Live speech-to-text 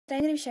Today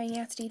I'm going to be showing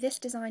you how to do this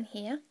design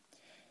here.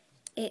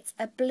 It's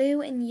a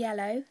blue and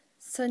yellow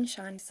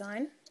sunshine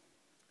design.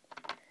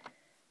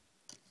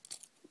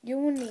 You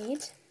will need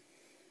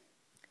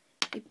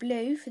a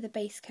blue for the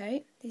base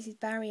coat, this is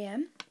Barry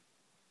M,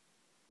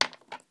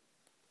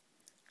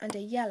 and a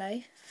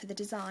yellow for the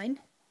design,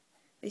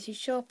 this is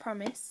Sure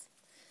Promise,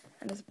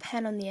 and there's a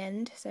pen on the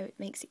end so it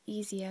makes it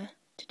easier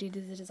to do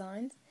the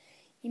designs.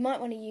 You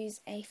might want to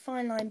use a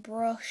fine line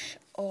brush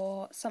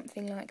or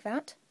something like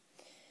that.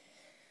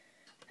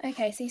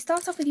 Okay, so you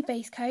start off with your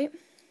base coat.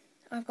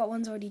 I've got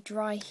ones already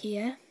dry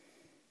here.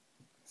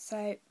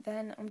 So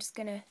then I'm just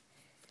going to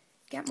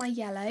get my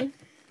yellow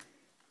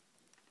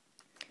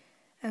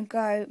and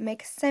go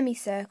make a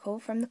semicircle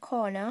from the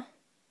corner,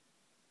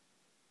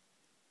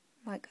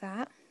 like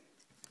that,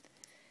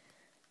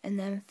 and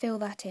then fill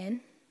that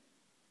in,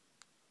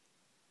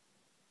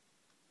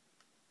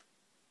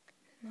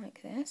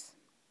 like this.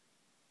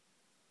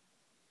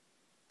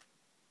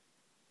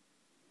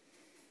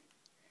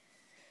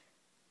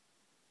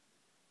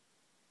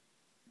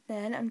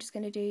 Then I'm just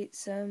going to do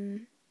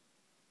some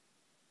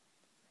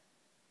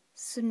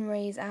sun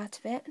rays out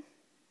of it.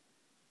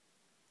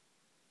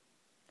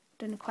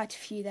 Done quite a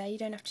few there, you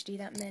don't have to do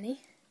that many.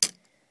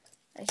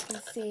 As you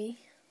can see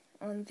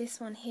on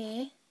this one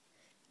here,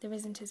 there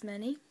isn't as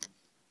many.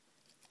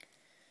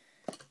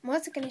 I'm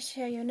also going to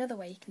show you another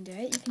way you can do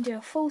it. You can do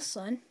a full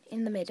sun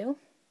in the middle.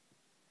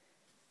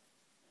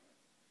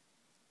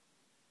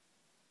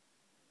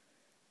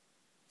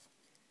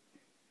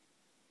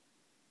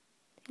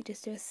 You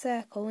just do a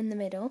circle in the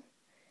middle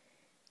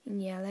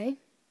in yellow.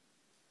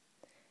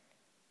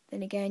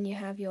 Then again you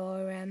have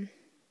your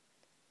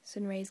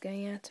sun rays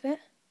going out of it.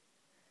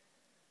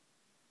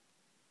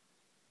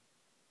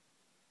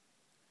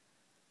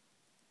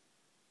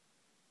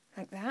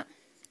 Like that.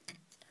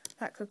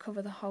 That could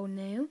cover the whole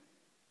nail.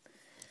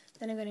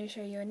 Then I'm going to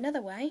show you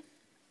another way.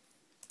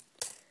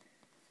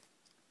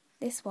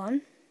 This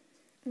one,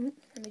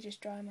 let me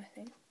just dry my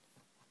thing.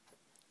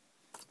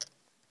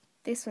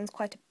 This one's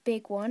quite a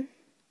big one,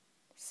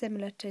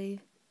 similar to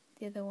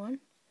the other one.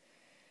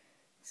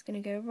 It's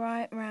going to go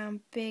right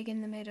round big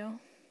in the middle.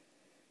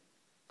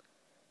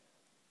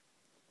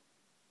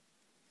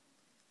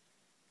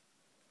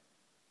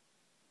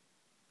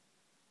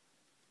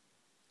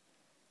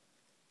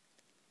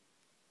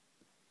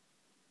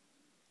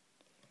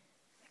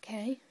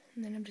 Okay,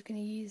 and then I'm just going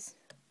to use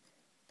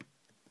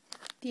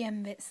the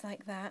end bits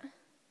like that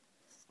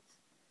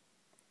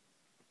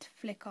to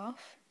flick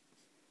off.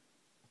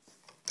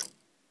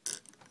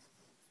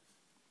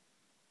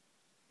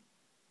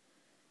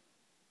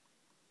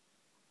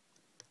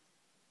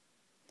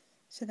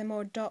 So they're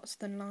more dots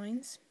than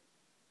lines.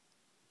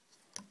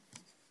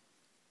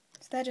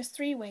 So they're just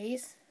 3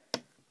 ways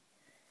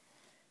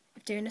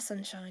of doing a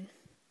sunshine.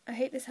 I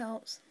hope this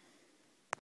helps.